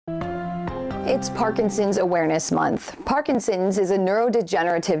It's Parkinson's Awareness Month. Parkinson's is a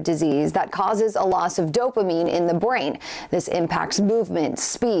neurodegenerative disease that causes a loss of dopamine in the brain. This impacts movement,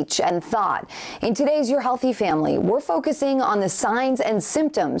 speech, and thought. In today's Your Healthy Family, we're focusing on the signs and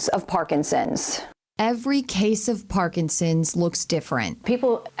symptoms of Parkinson's. Every case of Parkinson's looks different.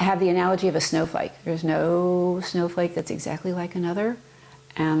 People have the analogy of a snowflake. There's no snowflake that's exactly like another,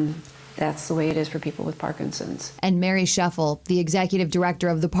 and that's the way it is for people with Parkinson's. And Mary Scheffel, the executive director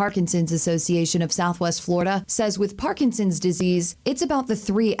of the Parkinson's Association of Southwest Florida, says with Parkinson's disease, it's about the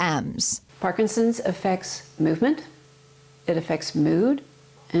 3 M's. Parkinson's affects movement, it affects mood,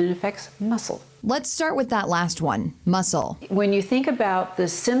 and it affects muscle. Let's start with that last one, muscle. When you think about the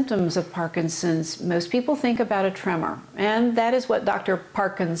symptoms of Parkinson's, most people think about a tremor, and that is what Dr.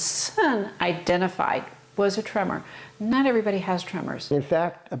 Parkinson identified was a tremor. Not everybody has tremors. In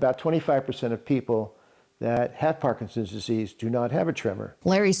fact, about 25% of people that have Parkinson's disease do not have a tremor.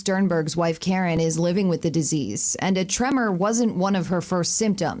 Larry Sternberg's wife Karen is living with the disease, and a tremor wasn't one of her first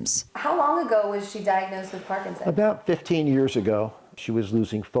symptoms. How long ago was she diagnosed with Parkinson's? About 15 years ago, she was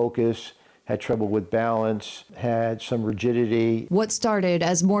losing focus, had trouble with balance, had some rigidity. What started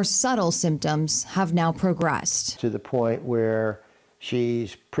as more subtle symptoms have now progressed to the point where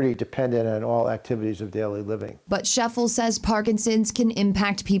she's pretty dependent on all activities of daily living. But Scheffel says Parkinson's can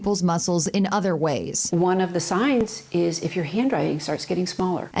impact people's muscles in other ways. One of the signs is if your handwriting starts getting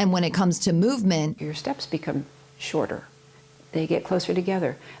smaller. And when it comes to movement, your steps become shorter. They get closer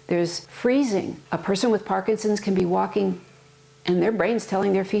together. There's freezing. A person with Parkinson's can be walking and their brain's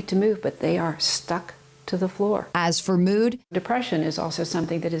telling their feet to move, but they are stuck to the floor. As for mood, depression is also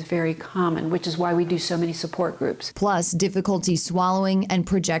something that is very common, which is why we do so many support groups. Plus difficulty swallowing and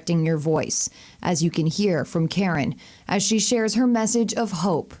projecting your voice, as you can hear from Karen, as she shares her message of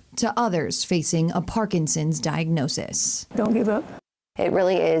hope to others facing a Parkinson's diagnosis. Don't give up. It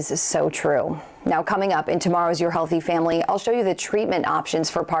really is so true. Now, coming up in tomorrow's Your Healthy Family, I'll show you the treatment options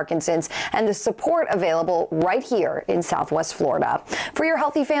for Parkinson's and the support available right here in Southwest Florida. For Your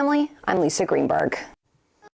Healthy Family, I'm Lisa Greenberg.